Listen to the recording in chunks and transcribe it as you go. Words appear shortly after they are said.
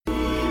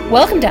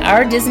Welcome to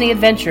Our Disney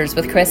Adventures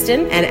with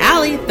Kristen and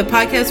Allie, the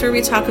podcast where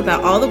we talk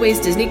about all the ways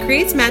Disney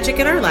creates magic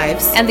in our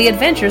lives and the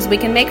adventures we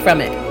can make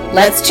from it.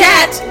 Let's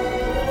chat!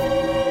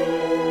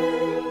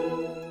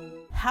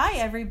 Hi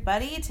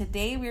everybody,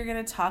 today we're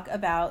going to talk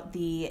about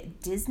the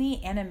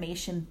Disney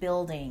Animation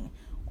Building,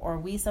 or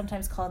we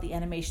sometimes call it the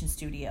Animation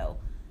Studio.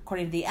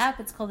 According to the app,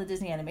 it's called the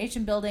Disney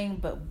Animation Building,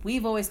 but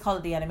we've always called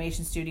it the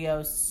Animation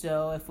Studio,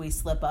 so if we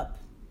slip up,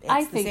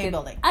 it's the same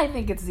building. I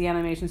think it's the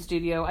Animation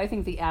Studio. I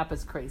think the app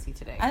is crazy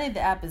today. I think the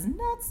app is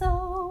not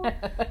so.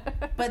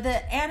 But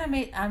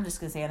I'm just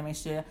going to say Animation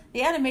Studio.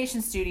 The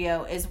Animation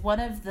Studio is one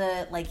of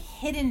the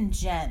hidden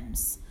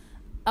gems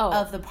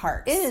of the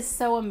parks. It is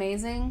so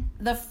amazing.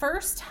 The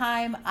first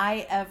time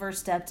I ever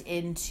stepped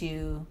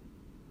into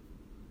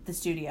the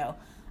studio,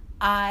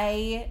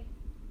 I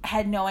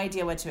had no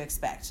idea what to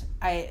expect.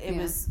 It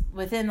was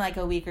within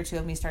a week or two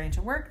of me starting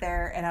to work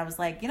there, and I was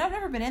like, I've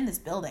never been in this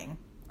building.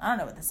 I don't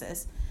know what this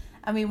is.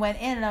 And we went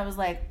in, and I was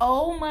like,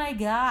 oh my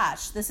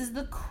gosh, this is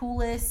the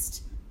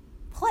coolest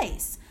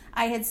place.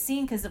 I had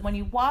seen, because when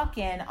you walk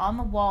in, on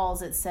the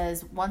walls it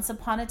says Once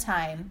Upon a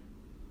Time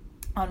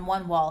on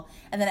one wall,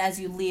 and then as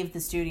you leave the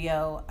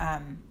studio,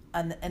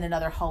 in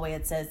another hallway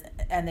it says,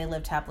 And They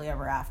Lived Happily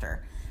Ever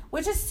After,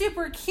 which is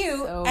super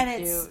cute,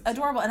 it's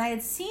adorable. And I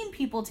had seen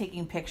people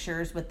taking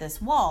pictures with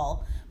this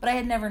wall, but I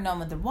had never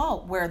known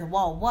where the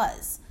wall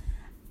was.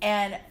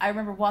 And I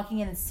remember walking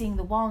in and seeing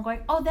the wall and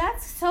going, oh,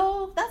 that's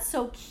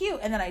so cute.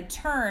 And then I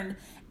turned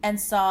and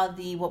saw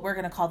what we're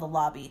going to call the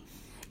lobby.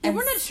 And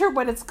we're not sure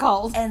what it's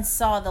called. And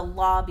saw the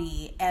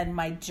lobby, and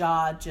my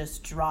jaw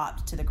just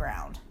dropped to the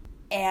ground.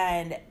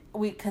 And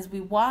because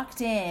we walked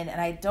in, and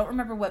I don't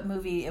remember what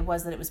movie it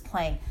was that it was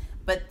playing,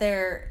 but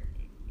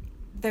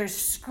there's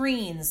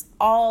screens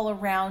all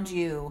around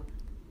you,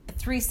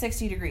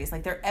 360 degrees,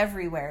 they're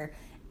everywhere,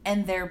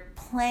 and they're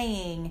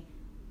playing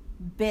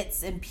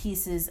bits and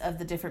pieces of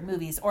the different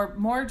movies, or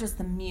more just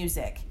the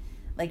music,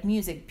 bits,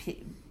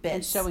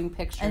 and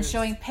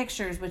showing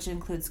pictures, which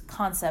includes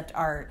concept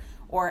art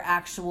or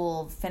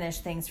actual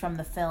finished things from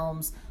the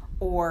films,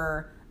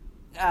 or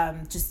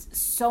just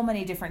so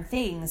many different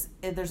things.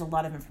 There's a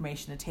lot of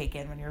information to take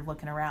in when you're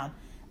looking around,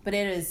 but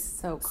it is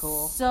so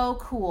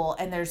cool.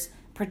 And there's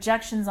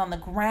projections on the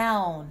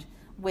ground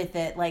with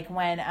it,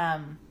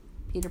 when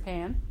Peter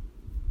Pan.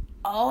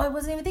 Oh, I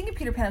wasn't even thinking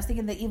Peter Pan. I was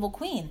thinking the Evil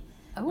Queen.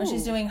 Oh. When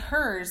she's doing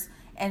hers,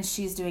 and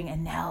she's doing,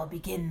 and now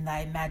begin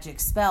thy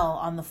magic spell.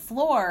 On the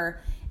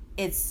floor,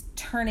 it's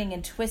turning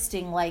and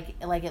twisting like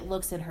it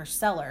looks in her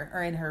cellar,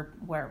 or in her,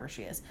 wherever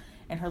she is,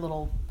 in her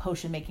little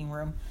potion making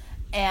room.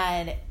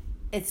 And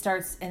it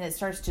starts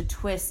to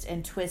twist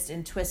and twist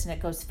and twist, and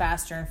it goes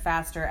faster and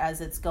faster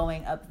as it's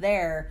going up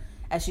there,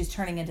 as she's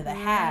turning into the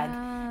hag.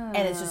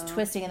 And it's just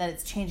twisting, and then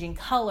it's changing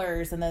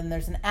colors, and then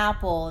there's an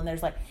apple, and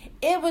there's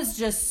it was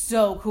just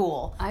so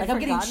cool. I'm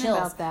getting chills.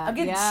 About that. I'm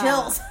getting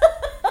chills.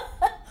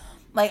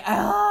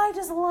 I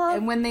just love.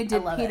 And when they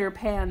did Peter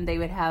Pan, they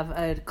would have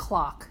a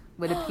clock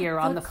would appear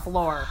on the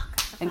floor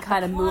and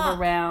kind of move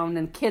around,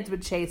 and kids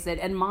would chase it.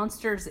 And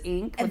Monsters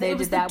Inc. And they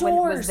did that when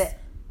it was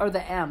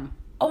the M.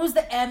 Oh, it was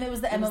the M. It was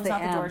the M. It was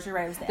not the doors. You're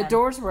right. It was the M. The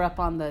doors were up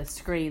on the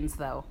screens,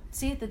 though.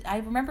 See, I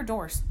remember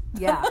doors.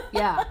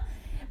 Yeah.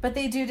 But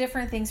they do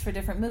different things for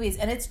different movies,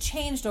 and it's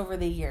changed over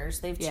the years.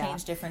 They've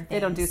changed different things. They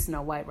don't do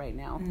Snow White right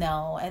now.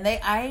 No, and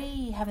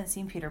I haven't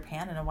seen Peter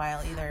Pan in a while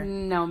either.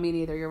 No, me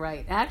neither. You're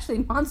right.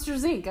 Actually,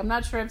 Monsters Inc. I'm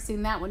not sure I've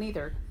seen that one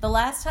either. The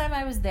last time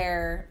I was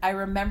there, I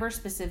remember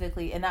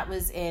specifically, and that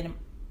was in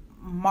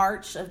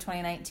March of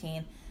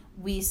 2019.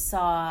 We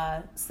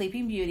saw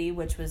Sleeping Beauty,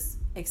 which was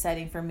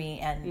exciting for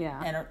me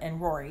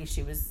and Rory.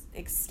 She was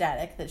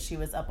ecstatic that she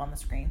was up on the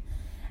screen.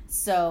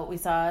 So we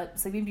saw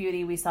Sleeping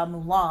Beauty. We saw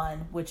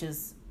Mulan, which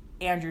is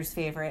Andrew's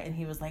favorite, and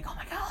he was like, oh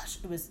my gosh,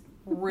 it was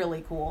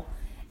really cool.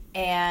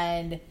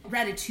 And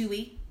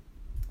Ratatouille,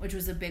 which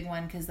was a big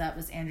one, because that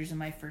was Andrew's and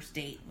my first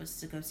date, was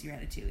to go see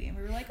Ratatouille, and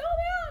we were like, oh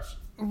my gosh.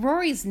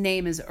 Rory's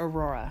name is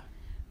Aurora.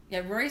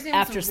 Yeah, Rory's name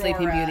after is Aurora.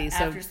 Sleeping Beauty.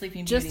 So after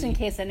Sleeping Beauty. Just in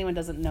case anyone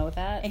doesn't know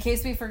that. In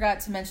case we forgot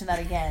to mention that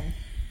again.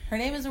 Her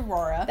name is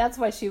Aurora. That's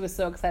why she was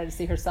so excited to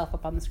see herself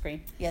up on the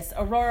screen. Yes,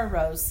 Aurora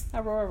Rose.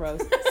 Aurora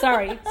Rose.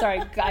 Sorry,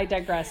 I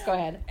digress. Go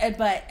ahead.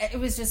 But it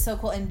was just so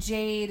cool. And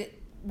Jade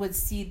would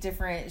see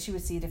different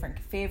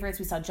favorites.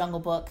 We saw Jungle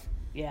Book.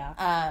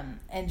 Yeah.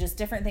 And just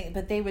different things.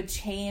 But they would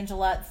change a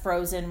lot.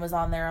 Frozen was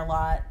on there a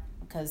lot,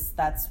 because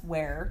that's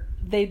where.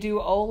 They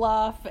do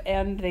Olaf,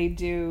 and they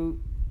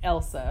do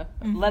Elsa.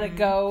 Mm-hmm. Let It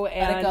Go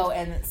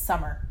and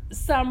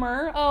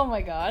Summer. Oh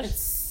my gosh.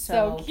 It's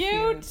so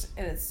cute.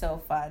 And it's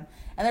so fun.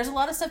 And there's a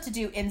lot of stuff to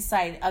do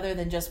inside other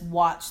than just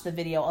watch the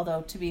video.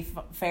 Although, to be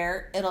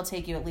fair, it'll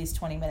take you at least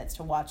 20 minutes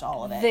to watch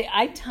all of it.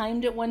 I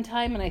timed it one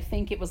time, and I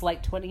think it was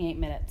 28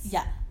 minutes.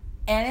 Yeah.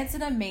 And it's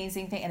an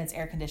amazing thing, and it's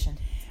air conditioned.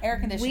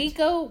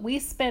 We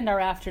spend our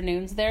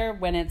afternoons there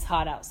when it's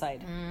hot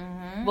outside.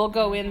 Mm-hmm. We'll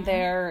go in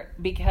there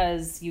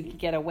because you can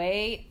get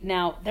away.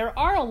 Now, there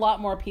are a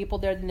lot more people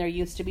there than there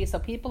used to be, so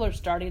people are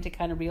starting to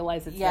kind of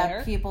realize it's there.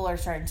 Yeah, people are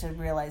starting to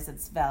realize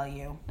its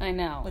value. I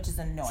know. Which is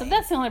annoying. So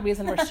that's the only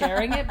reason we're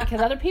sharing it,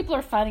 because other people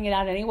are finding it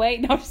out anyway.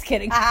 No, just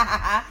kidding.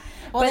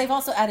 Well, they've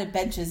also added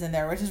benches in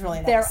there, which is really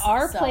nice. There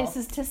are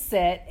places to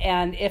sit,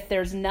 and if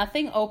there's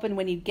nothing open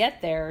when you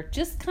get there,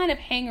 just kind of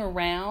hang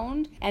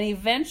around, and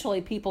eventually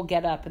people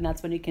get up, and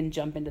that's when you can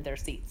jump into their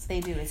seats. They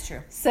do, it's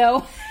true.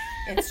 So...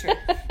 It's true.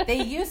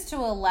 They used to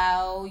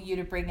allow you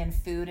to bring in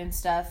food and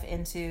stuff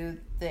into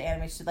the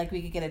animation. Like,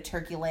 we could get a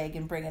turkey leg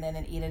and bring it in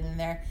and eat it in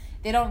there.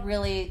 They don't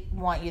really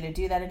want you to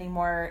do that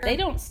anymore. They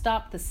don't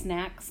stop the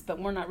snacks, but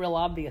we're not real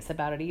obvious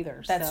about it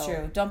either. That's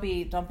true. Don't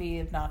be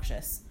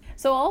obnoxious.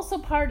 So also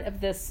part of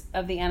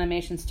the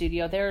animation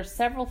studio, there are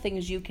several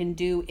things you can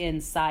do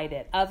inside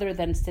it other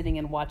than sitting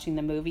and watching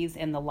the movies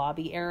in the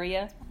lobby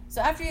area. So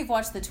after you've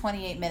watched the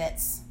 28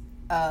 minutes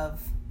of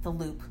the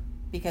loop,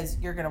 because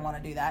you're going to want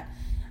to do that,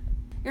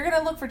 you're going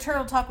to look for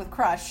Turtle Talk with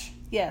Crush.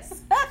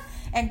 Yes.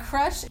 And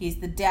Crush, he's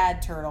the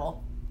dad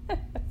turtle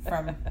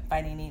from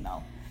Finding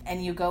Nemo.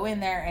 And you go in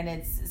there,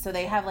 and so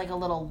they have like a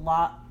little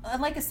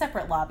like a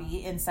separate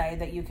lobby inside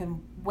that you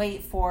can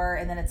wait for,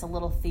 and then it's a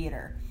little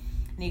theater.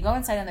 And you go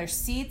inside, and there's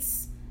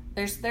seats.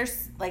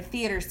 There's like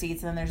theater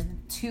seats, and then there's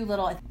two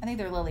little, I think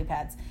they're lily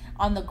pads,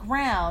 on the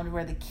ground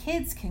where the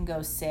kids can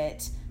go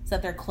sit so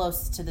that they're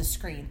close to the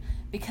screen.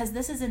 Because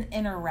this is an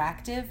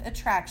interactive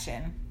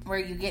attraction where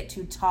you get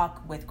to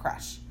talk with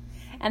Crush.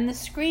 And the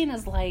screen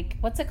is like,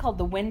 what's it called?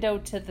 The window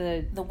to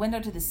the window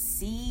to the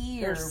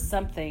sea or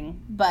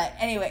something. But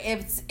anyway,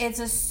 it's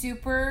a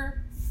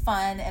super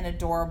fun and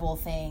adorable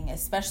thing,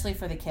 especially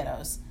for the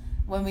kiddos.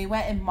 When we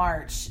went in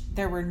March,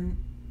 there were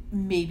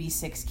maybe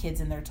 6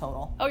 kids in there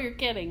total. Oh, you're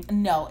kidding.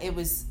 No, it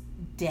was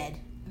dead.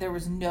 There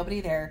was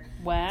nobody there.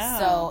 Wow.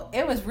 So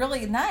it was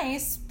really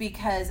nice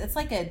because it's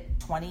like a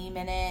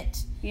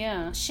 20-minute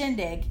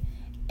shindig.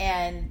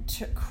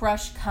 And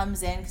Crush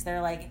comes in because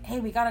they're like,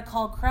 hey, we got to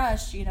call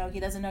Crush. You know, he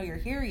doesn't know you're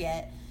here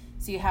yet.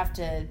 So you have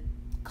to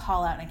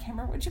call out. And I can't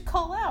remember what you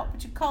call out.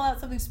 But you call out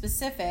something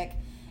specific.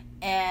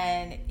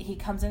 And he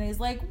comes in and he's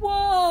like,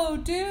 whoa,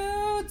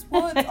 dudes,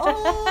 what's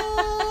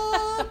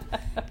up?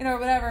 You know, or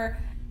whatever.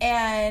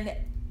 And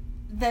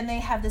then they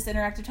have this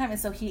interactive time. And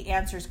so he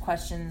answers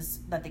questions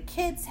that the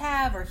kids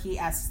have, or he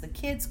asks the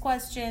kids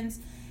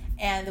questions.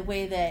 And the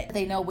way that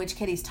they know which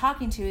kid he's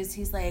talking to is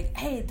he's like,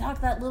 hey,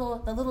 talk to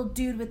the little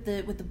dude with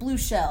the blue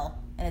shell.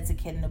 And it's a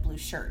kid in a blue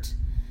shirt.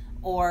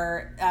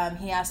 Or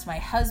he asked my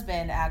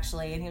husband,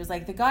 actually, and he was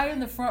like, the guy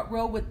in the front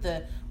row with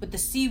the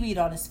seaweed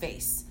on his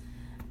face.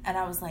 And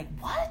I was like,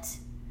 what?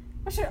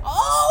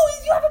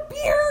 Oh, you have a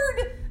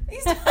beard!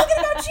 He's talking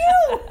about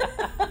you!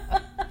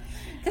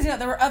 Because,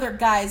 there were other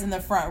guys in the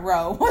front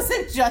row. It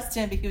wasn't just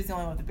him, but he was the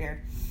only one with a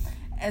beard.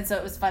 And so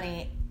it was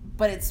funny.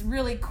 But it's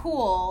really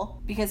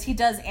cool because he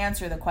does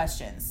answer the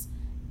questions.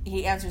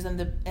 He answers them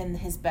in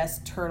his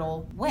best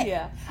turtle way.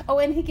 Yeah. Oh,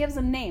 and he gives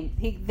them names.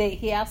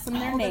 He asks them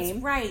their name.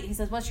 That's right. He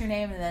says, what's your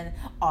name? And then,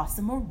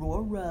 Awesome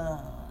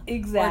Aurora.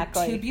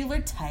 Exactly. Or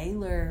Tubular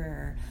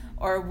Tyler.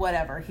 Or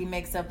whatever. He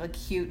makes up a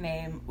cute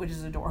name, which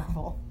is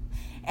adorable.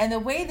 And the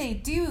way they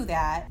do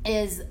that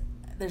is,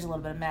 there's a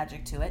little bit of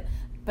magic to it,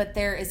 but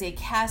there is a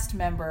cast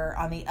member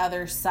on the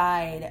other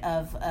side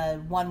of a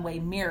one-way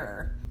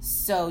mirror.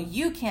 So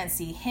you can't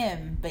see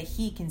him, but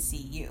he can see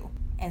you.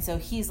 And so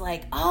he's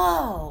like,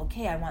 oh,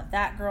 okay, I want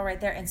that girl right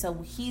there. And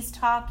so he's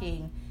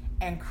talking,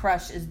 and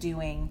Crush is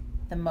doing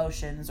the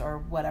motions or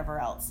whatever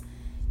else.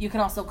 You can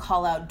also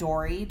call out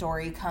Dory.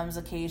 Dory comes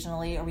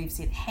occasionally, or we've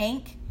seen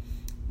Hank.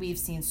 We've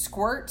seen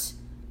Squirt.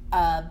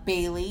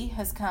 Bailey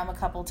has come a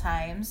couple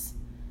times.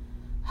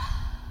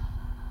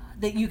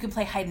 That you can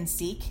play hide and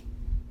seek.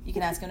 You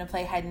can ask him to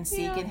play hide and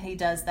seek, and he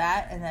does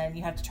that. And then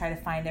you have to try to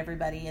find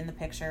everybody in the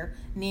picture.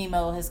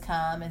 Nemo has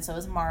come, and so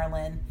has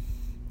Marlin.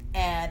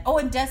 And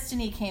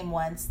Destiny came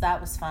once. That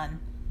was fun.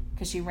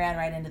 Because she ran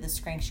right into the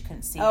screen. She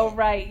couldn't see it. Oh,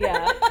 right.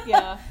 Yeah.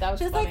 Yeah. That was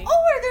She was funny. like,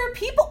 oh, are there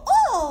people?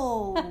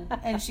 Oh!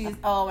 And she's,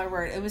 oh, my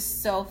word. It was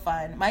so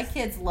fun. My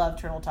kids love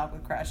Turtle Talk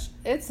with Crush.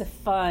 It's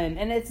fun.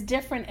 And it's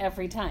different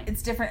every time.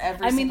 It's different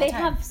every single time. They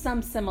have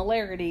some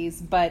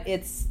similarities, but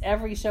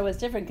every show is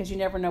different because you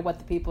never know what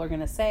the people are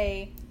going to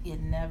say. You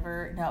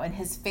never know. And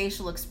his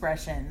facial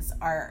expressions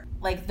are,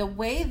 like, the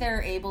way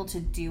they're able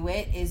to do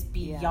it is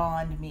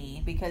beyond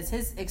me. Because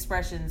his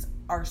expressions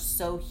are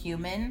so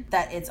human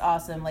that it's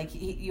awesome. Like,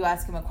 you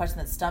ask him a question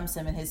that stumps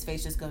him, and his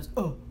face just goes,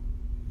 oh.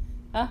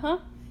 Uh-huh.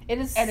 It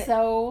is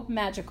so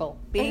magical.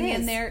 Being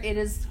in there, it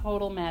is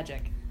total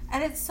magic.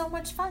 And it's so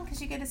much fun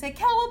because you get to say,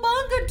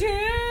 Cowabunga,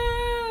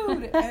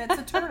 dude! And it's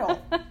a turtle.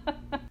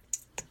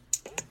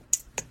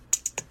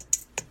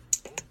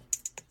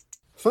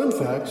 Fun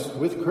Facts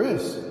with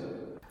Chris.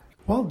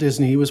 Walt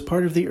Disney was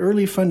part of the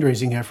early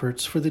fundraising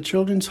efforts for the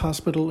Children's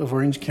Hospital of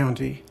Orange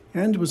County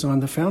and was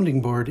on the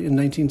founding board in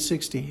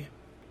 1960.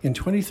 In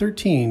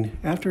 2013,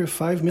 after a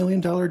 $5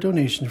 million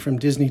donation from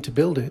Disney to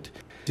build it,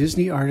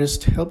 Disney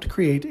artists helped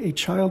create a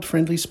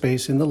child-friendly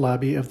space in the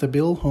lobby of the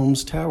Bill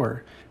Holmes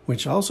Tower,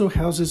 which also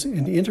houses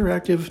an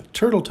interactive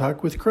Turtle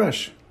Talk with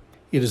Crush.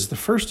 It is the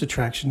first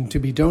attraction to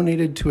be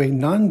donated to a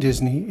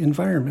non-Disney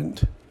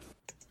environment.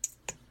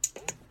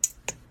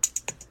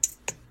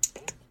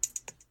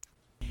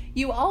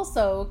 You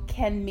also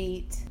can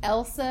meet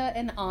Elsa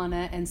and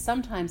Anna and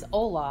sometimes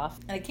Olaf.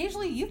 And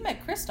occasionally you've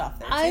met Kristoff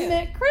there, too. I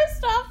met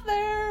Kristoff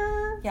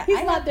there. Yeah,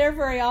 He's not there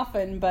very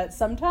often, but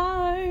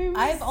sometimes.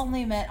 I've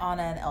only met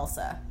Anna and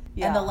Elsa.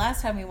 Yeah. And the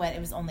last time we went, it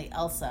was only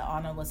Elsa.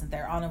 Anna wasn't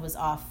there. Anna was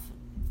off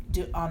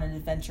on an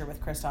adventure with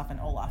Kristoff and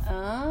Olaf.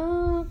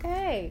 Oh,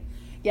 okay.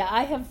 Yeah,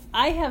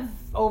 I have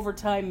over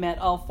time met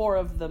all four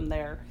of them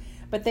there.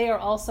 But they are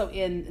also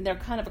they're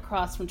kind of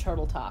across from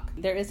Turtle Talk.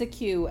 There is a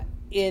queue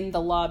in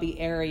the lobby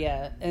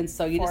area, and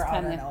so you just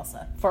kind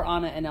of for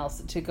Anna and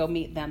Elsa to go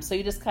meet them. So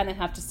you just kind of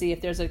have to see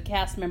if there's a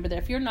cast member there.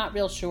 If you're not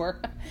real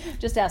sure,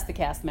 just ask the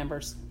cast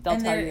members. They'll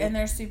tell you. And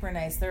they're super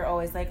nice. They're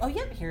always like, "Oh,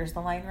 yep, here's the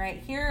line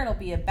right here. It'll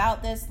be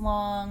about this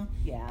long."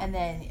 Yeah. And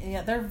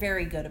then they're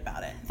very good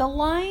about it. The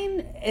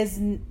line is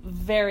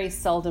very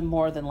seldom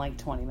more than like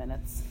 20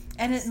 minutes,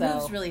 and it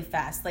moves really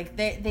fast. Like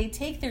they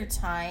take their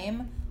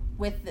time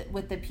with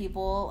the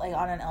people. Like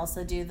Anna and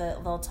Elsa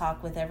they'll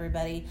talk with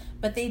everybody,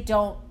 but they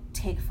don't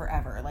take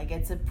forever. Like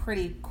it's a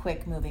pretty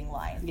quick moving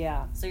line.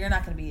 Yeah. So you're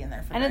not going to be in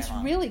there for and very it's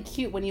long. really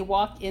cute when you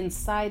walk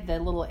inside the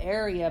little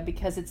area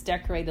because it's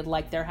decorated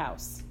like their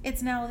house.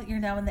 You're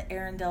now in the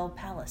Arendelle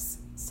Palace.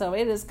 So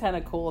it is kind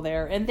of cool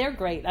there, and they're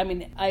great. I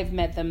mean, I've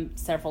met them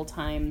several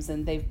times,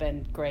 and they've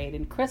been great.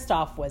 And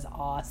Kristoff was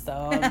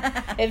awesome.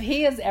 If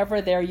he is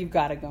ever there, you've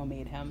got to go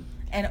meet him.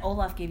 And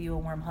Olaf gave you a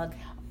warm hug.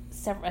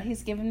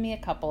 He's given me a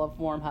couple of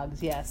warm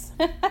hugs. Yes,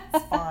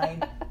 it's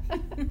fine.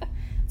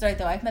 It's all right,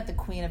 though. I've met the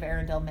Queen of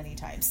Arendelle many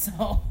times,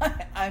 so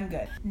I'm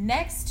good.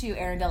 Next to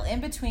Arendelle,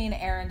 in between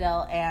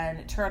Arendelle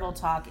and Turtle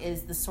Talk,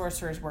 is the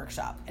Sorcerer's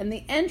Workshop. And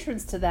the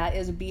entrance to that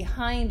is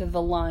behind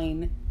the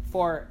line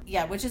for...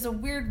 Yeah, which is a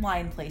weird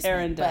line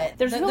placement. Arendelle.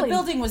 But the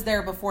building was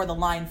there before the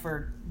line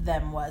for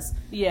them was.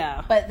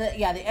 Yeah. But the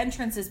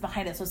entrance is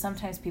behind it, so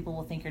sometimes people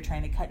will think you're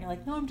trying to cut, and you're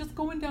like, no, I'm just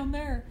going down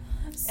there.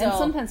 So, and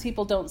sometimes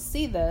people don't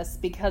see this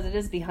because it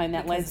is behind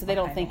that line, so they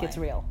don't think it's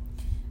real.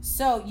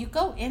 So you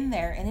go in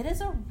there, and it is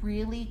a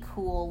really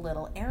cool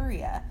little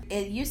area.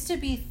 It used to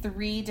be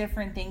 3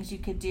 different things you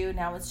could do.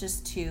 Now it's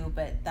just 2,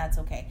 but that's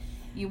okay.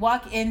 You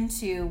walk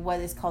into what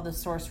is called the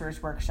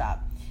Sorcerer's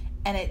Workshop,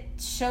 and it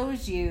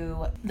shows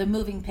you the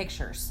moving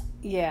pictures.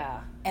 Yeah.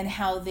 And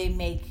how they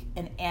make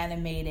an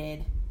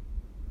animated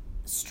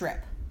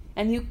strip.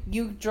 And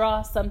you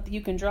draw something.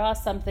 You can draw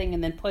something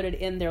and then put it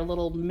in their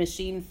little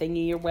machine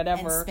thingy or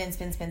whatever. And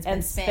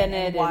spin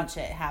it and watch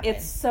it happen.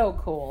 It's so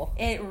cool.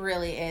 It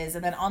really is.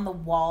 And then on the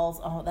walls,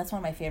 that's one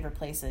of my favorite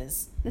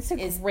places. This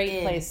is a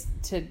great place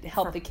to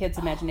help the kids'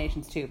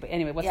 imaginations too. But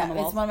anyway, what's on the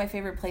walls? It's one of my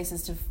favorite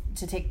places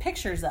to take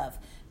pictures of,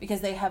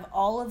 because they have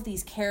all of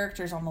these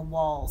characters on the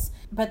walls,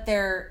 but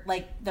they're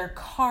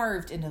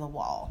carved into the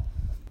wall.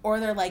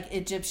 Or they're like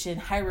Egyptian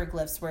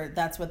hieroglyphs, where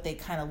that's what they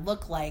kind of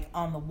look like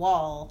on the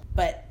wall,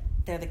 but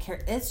they're the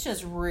characters. It's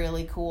just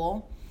really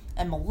cool.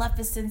 And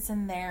Maleficent's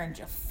in there, and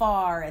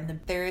Jafar, and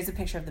there is a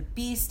picture of the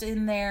Beast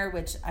in there,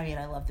 which, I mean,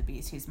 I love the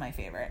Beast. He's my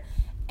favorite.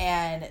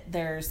 And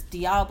there's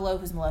Diablo,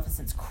 who's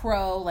Maleficent's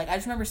crow. Like, I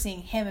just remember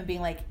seeing him and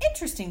being like,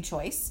 interesting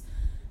choice,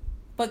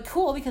 but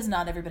cool, because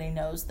not everybody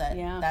knows that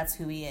that's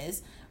who he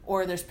is.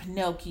 Or there's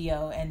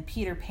Pinocchio and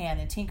Peter Pan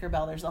and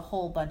Tinkerbell. There's a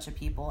whole bunch of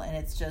people, and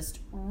it's just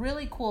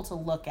really cool to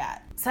look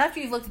at. So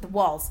after you've looked at the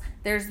walls,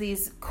 there's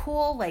these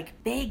cool,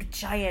 like, big,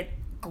 giant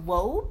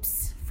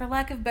globes, for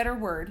lack of a better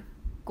word,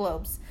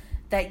 globes,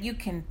 that you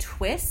can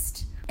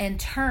twist and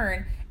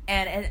turn,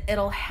 and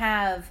it'll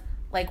have,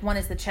 like, one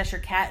is the Cheshire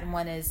Cat, and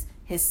one is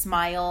his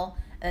smile,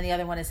 and then the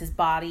other one is his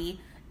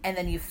body, and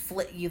then you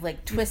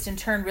twist and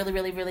turn really,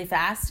 really, really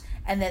fast,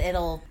 and then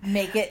it'll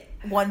make it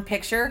one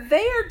picture.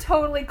 They are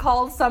totally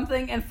called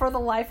something, and for the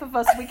life of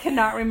us, we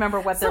cannot remember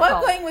what they're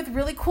called. So I'm going with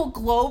really cool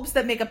globes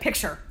that make a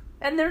picture.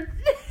 And they're...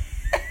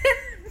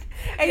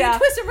 and you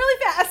twist them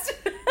really fast.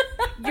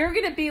 You're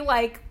going to be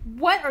like,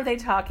 what are they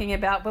talking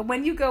about? But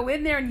when you go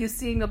in there and you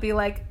see them, you'll be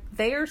like,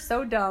 they are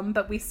so dumb,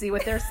 but we see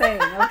what they're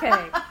saying.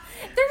 Okay.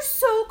 They're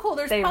so cool.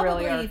 There's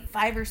probably really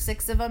 5 or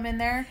 6 of them in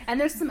there. And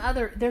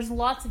there's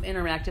lots of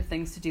interactive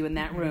things to do in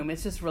that room.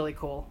 It's just really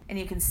cool. And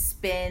you can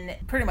spin.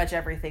 Pretty much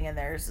everything in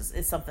there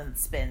is something that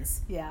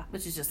spins. Yeah.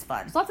 Which is just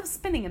fun. There's lots of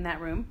spinning in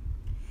that room.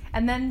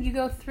 And then you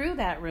go through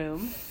that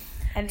room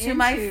and to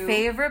my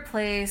favorite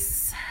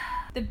place,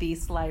 the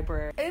Beast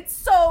Library. It's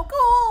so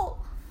cool.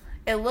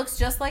 It looks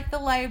just like the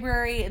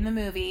library in the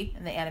movie,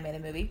 in the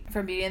animated movie,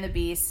 from Beauty and the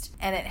Beast.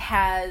 And it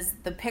has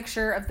the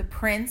picture of the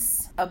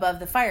prince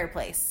above the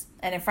fireplace.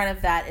 And in front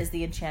of that is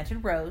the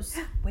Enchanted Rose.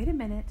 Wait a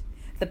minute.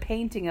 The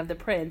painting of the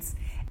prince.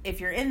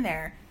 If you're in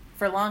there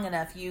for long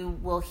enough, you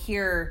will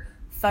hear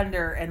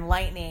thunder and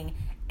lightning,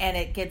 and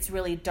it gets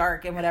really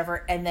dark and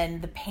whatever. And then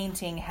the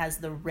painting has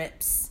the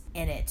rips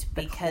in it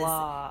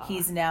because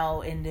he's now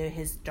into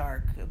his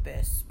dark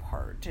abyss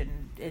part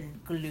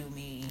and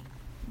gloomy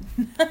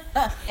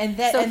And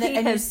then, So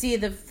and you see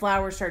the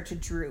flowers start to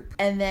droop.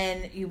 And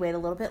then you wait a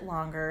little bit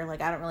longer.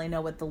 Like, I don't really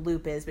know what the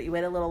loop is, but you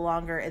wait a little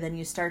longer, and then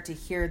you start to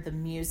hear the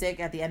music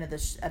at the end of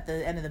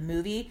the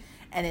movie,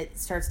 and it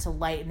starts to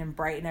lighten and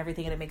brighten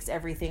everything, and it makes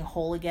everything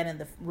whole again, and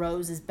the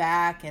rose is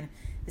back, and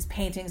his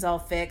painting's all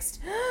fixed.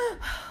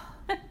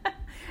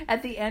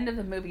 At the end of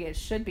the movie,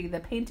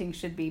 the painting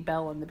should be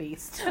Belle and the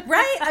Beast.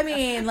 Right? I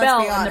mean, let's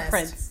Belle be honest. and the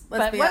Prince.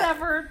 Let's but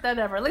whatever.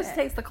 At least it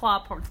takes the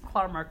claw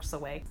marks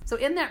away. So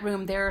in that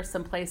room, there are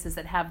some places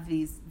that have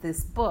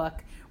this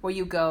book where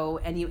you go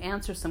and you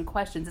answer some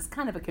questions. It's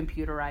kind of a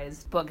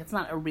computerized book. It's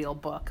not a real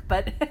book,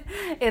 but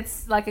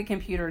it's like a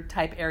computer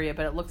type area,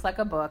 but it looks like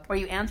a book where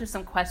you answer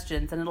some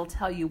questions and it'll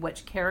tell you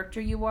which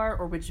character you are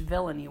or which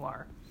villain you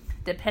are,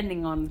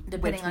 depending on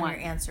which one.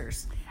 Your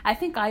answers. I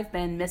think I've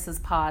been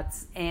Mrs.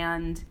 Potts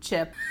and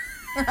Chip.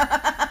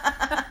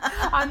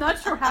 I'm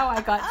not sure how I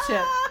got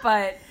Chip,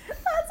 but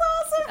that's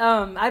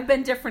awesome. I've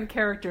been different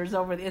characters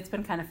it's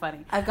been kind of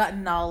funny. I've got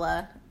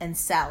Nala and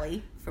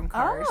Sally from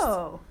Cars.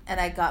 Oh. And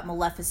I got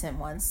Maleficent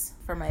once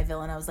for my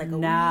villain. I was like, oh,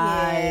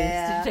 nice.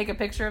 yeah. Did you take a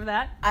picture of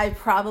that? I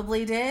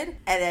probably did,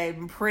 and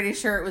I'm pretty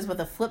sure it was with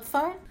a flip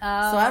phone. So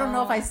I don't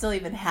know if I still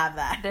even have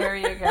that. There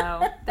you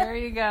go. There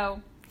you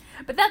go.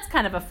 But that's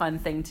kind of a fun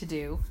thing to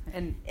do.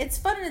 And it's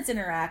fun and it's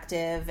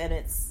interactive, and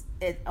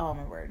oh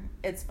my word,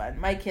 it's fun.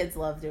 My kids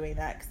love doing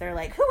that because they're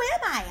like, who am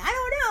I? I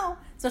don't know.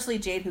 Especially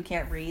Jade, who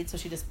can't read, so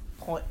she just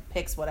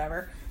picks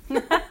whatever.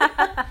 She's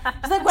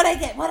like, what I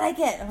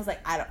get? I was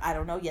like, I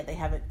don't know yet.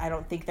 I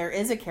don't think there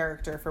is a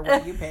character for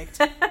what you picked.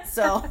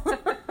 So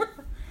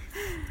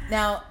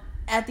now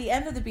at the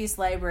end of the Beast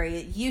Library,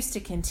 it used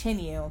to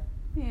continue.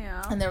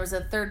 Yeah. And there was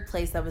a third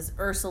place that was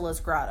Ursula's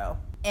Grotto.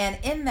 And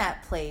in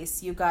that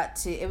place,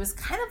 it was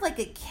kind of like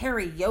a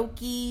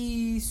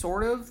karaoke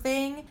sort of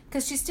thing,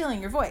 because she's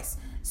stealing your voice.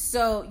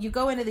 So you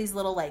go into these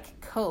little,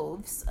 like,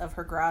 coves of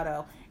her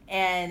grotto,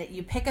 and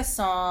you picked a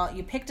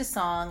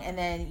song, and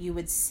then you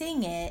would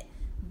sing it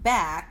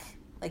back,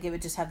 like it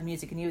would just have the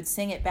music, and you would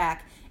sing it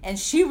back, and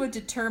she would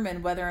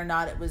determine whether or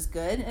not it was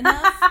good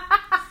enough.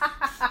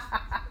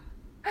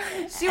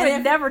 She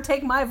would never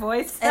take my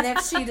voice. And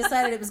if she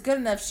decided it was good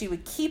enough, she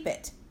would keep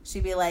it.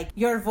 She'd be like,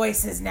 your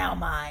voice is now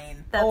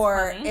mine. That's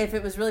or funny. If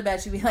it was really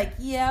bad, she'd be like,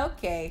 yeah,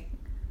 okay.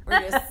 We're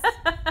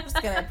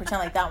just going to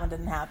pretend like that one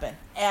didn't happen.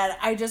 And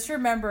I just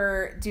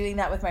remember doing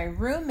that with my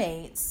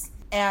roommates,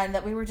 and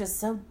that we were just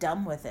so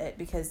dumb with it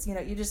because,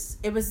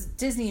 it was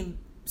Disney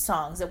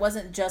songs. It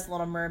wasn't just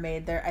Little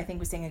Mermaid. I think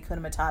we sang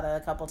Hakuna Matata a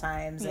couple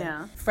times.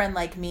 Yeah. And Friend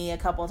Like Me a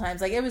couple times.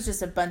 Like, it was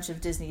just a bunch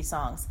of Disney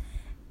songs.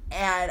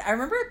 And I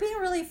remember it being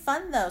really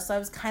fun, though, so I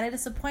was kind of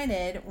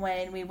disappointed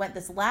when we went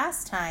this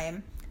last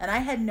time, and I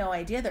had no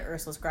idea that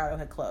Ursula's Grotto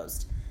had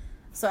closed.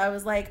 So I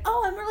was like,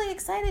 oh, I'm really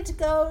excited to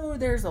go.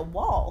 There's a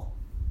wall.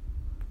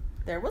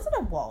 There wasn't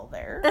a wall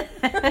there.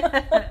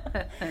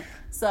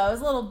 So I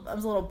was a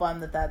little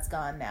bummed that that's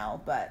gone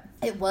now, but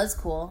it was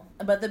cool.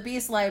 But the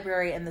Beast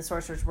Library and the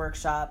Sorcerer's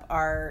Workshop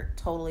are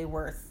totally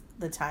worth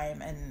the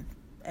time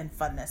and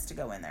funness to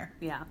go in there.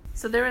 Yeah.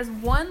 So there is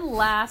one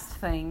last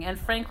thing, and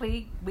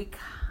frankly,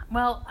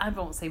 I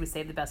won't say we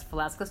saved the best for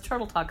last, because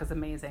Turtle Talk is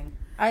amazing.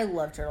 I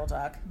love Turtle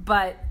Talk.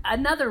 But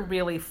another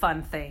really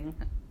fun thing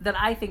that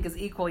I think is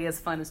equally as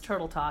fun as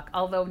Turtle Talk,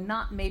 although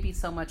not maybe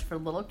so much for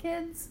little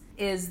kids,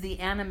 is the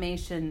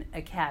Animation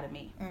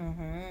Academy.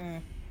 Mm-hmm.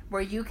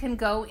 Where you can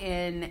go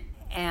in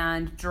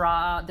and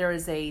draw. There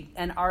is a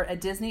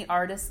Disney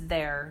artist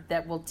there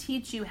that will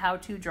teach you how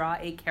to draw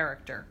a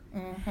character.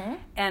 Mm-hmm.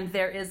 And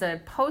there is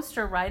a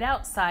poster right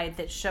outside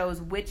that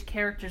shows which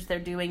characters they're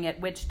doing at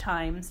which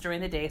times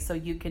during the day, so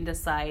you can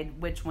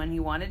decide which one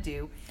you want to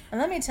do. And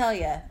let me tell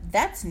you,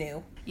 that's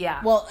new.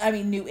 Yeah. Well, I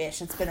mean,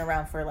 new-ish. It's been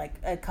around for like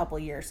a couple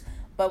years.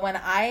 But when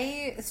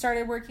I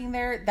started working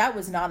there, that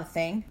was not a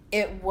thing.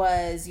 It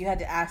was, you had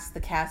to ask the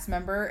cast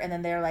member, and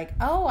then they're like,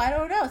 oh, I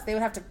don't know. So they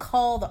would have to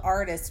call the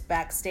artist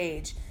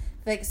backstage.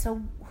 Like,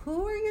 so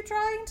who are you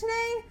drawing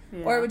today?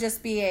 Yeah. Or it would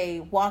just be a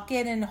walk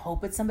in and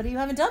hope it's somebody you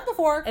haven't done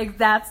before.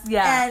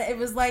 Yeah. And it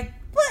was like,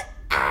 what?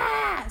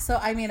 Ah! So,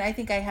 I mean, I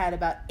think I had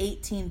about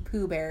 18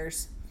 Pooh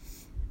Bears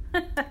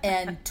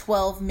and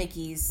 12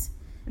 Mickeys.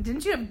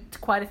 Didn't you have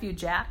quite a few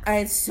Jacks? I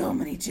had so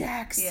many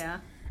Jacks. Yeah.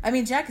 I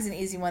mean, Jack is an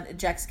easy one.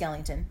 Jack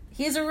Skellington.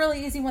 He's a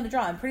really easy one to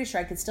draw. I'm pretty sure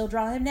I could still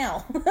draw him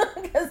now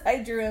because I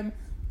drew him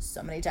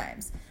so many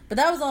times. But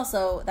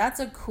that's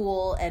a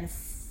cool and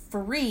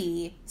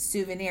free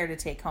souvenir to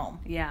take home.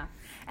 Yeah.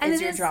 And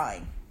is your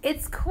drawing.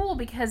 It's cool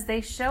because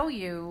they show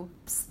you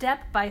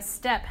step by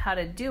step how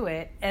to do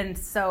it. And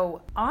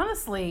so,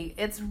 honestly,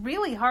 it's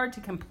really hard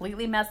to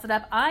completely mess it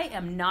up. I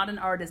am not an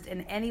artist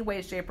in any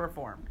way, shape, or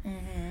form.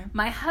 Mm-hmm.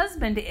 My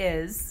husband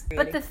is.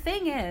 But the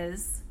thing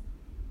is,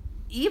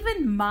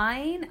 even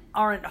mine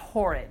aren't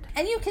horrid.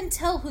 And you can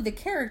tell who the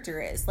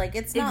character is. Like,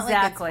 it's not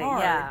like it's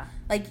hard. Yeah.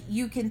 Like,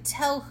 you can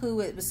tell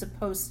who it was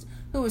supposed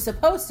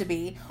to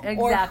be,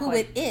 or who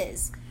it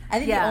is. I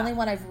think the only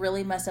one I've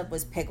really messed up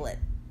was Piglet.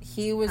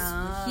 He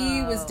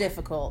was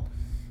difficult.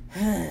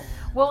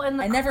 Well,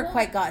 and I never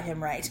quite got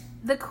him right.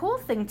 The cool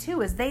thing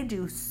too is they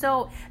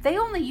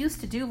only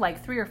used to do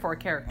like 3 or 4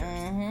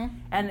 characters,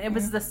 and it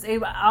was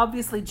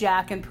obviously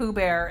Jack and Pooh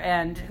Bear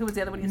and who was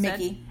the other one you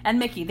Mickey. said? And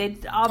Mickey. They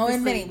obviously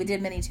and Minnie. We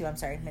did Minnie too. I'm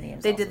sorry, Minnie.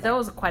 They did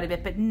those quite a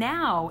bit, but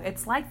now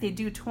it's like they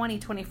do 20,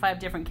 25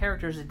 different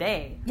characters a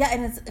day. Yeah,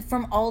 and it's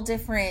from all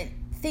different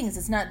things.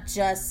 It's not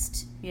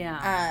just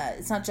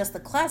it's not just the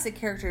classic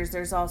characters.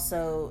 There's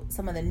also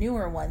some of the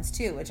newer ones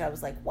too, which I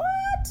was like, what?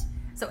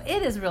 So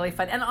it is really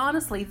fun. And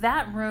honestly,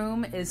 that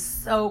room is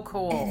so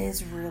cool. It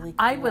is really cool.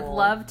 I would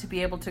love to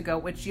be able to go,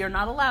 which you're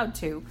not allowed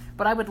to,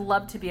 but I would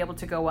love to be able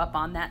to go up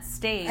on that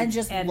stage and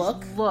just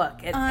look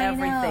at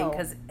everything.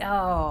 Because,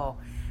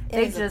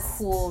 it's a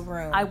cool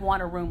room. I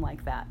want a room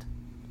like that.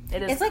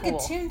 It's like a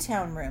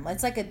Toontown room.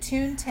 It's like a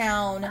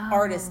Toontown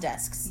artist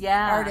desks.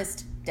 Yeah.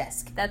 Artist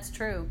desk. That's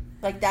true.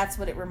 Like, that's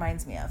what it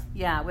reminds me of.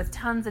 Yeah, with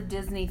tons of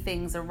Disney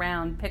things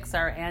around,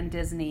 Pixar and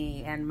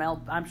Disney, and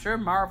I'm sure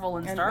Marvel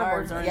and Star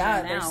Wars are in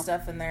there now. There's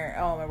stuff in there.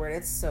 Oh, my word,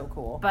 it's so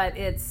cool. But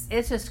it's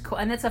just cool,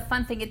 and it's a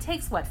fun thing. It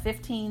takes,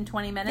 15,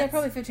 20 minutes? Yeah,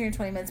 probably 15 or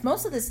 20 minutes.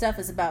 Most of this stuff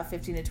is about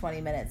 15 to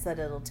 20 minutes that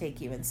it'll take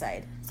you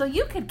inside. So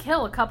you could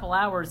kill a couple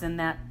hours in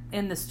the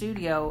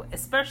studio,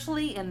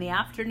 especially in the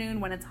afternoon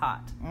when it's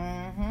hot.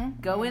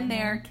 Go in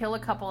there, kill a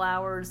couple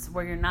hours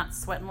where you're not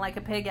sweating like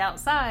a pig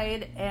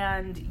outside,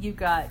 and you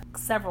got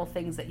several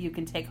things that you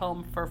can take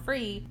home for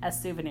free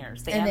as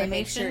souvenirs. And they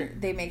make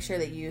sure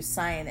that you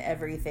sign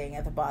everything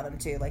at the bottom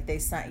too. Like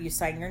you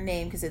sign your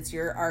name because it's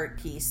your art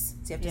piece,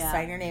 so you have to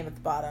sign your name at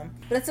the bottom.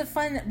 But it's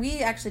we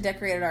actually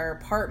decorated our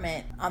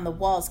apartment on the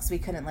walls because we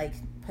couldn't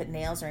put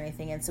nails or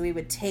anything in, so we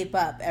would tape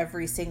up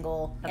every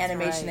single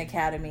Animation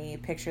Academy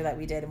picture that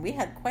we did, and we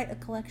had quite a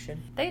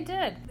collection. They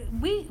did.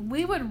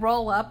 We would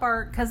roll up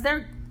because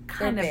they're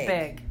kind of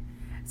big.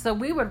 So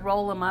we would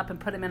roll them up and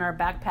put them in our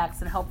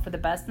backpacks and hope for the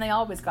best, and they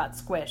always got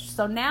squished.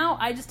 So now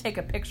I just take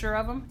a picture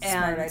of them.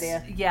 Smart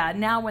idea. Yeah,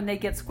 now when they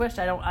get squished,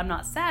 I'm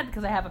not sad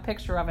because I have a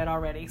picture of it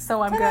already.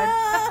 So I'm good.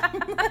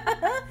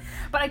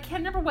 But I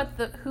can't remember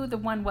who the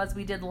one was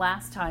we did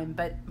last time,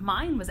 but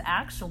mine was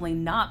actually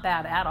not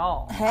bad at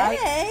all.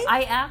 Hey!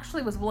 I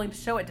actually was willing to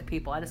show it to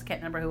people. I just can't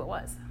remember who it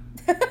was.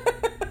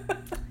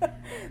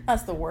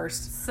 That's the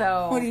worst.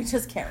 So when you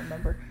just can't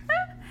remember.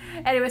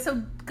 Anyway,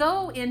 so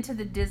go into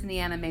the Disney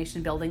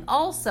Animation Building.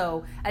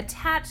 Also,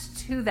 attached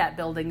to that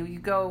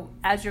building,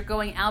 as you're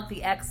going out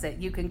the exit,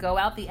 you can go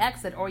out the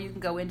exit or you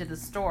can go into the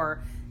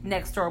store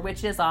next door,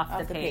 which is off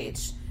the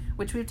page,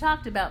 which we've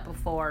talked about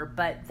before,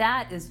 but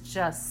that is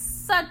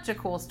just such a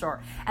cool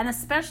store. And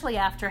especially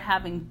after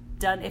having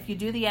done, if you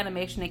do the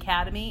Animation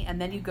Academy and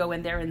then you go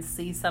in there and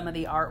see some of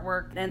the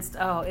artwork, and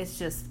it's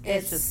just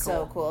cool.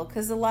 So cool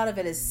because a lot of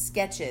it is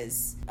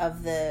sketches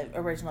of the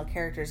original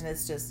characters, and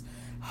it's just...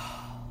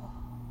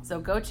 So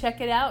go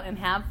check it out and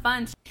have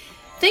fun.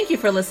 Thank you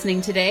for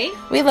listening today.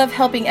 We love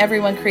helping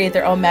everyone create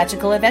their own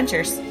magical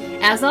adventures.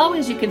 As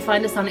always, you can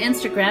find us on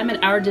Instagram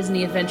at Our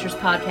Disney Adventures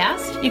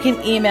Podcast. You can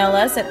email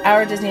us at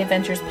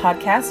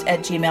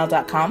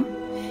ourdisneyadventurespodcast@gmail.com.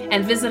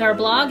 And visit our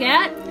blog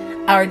at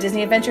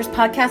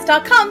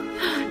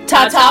ourdisneyadventurespodcast.com.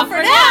 Ta-ta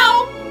for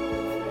now!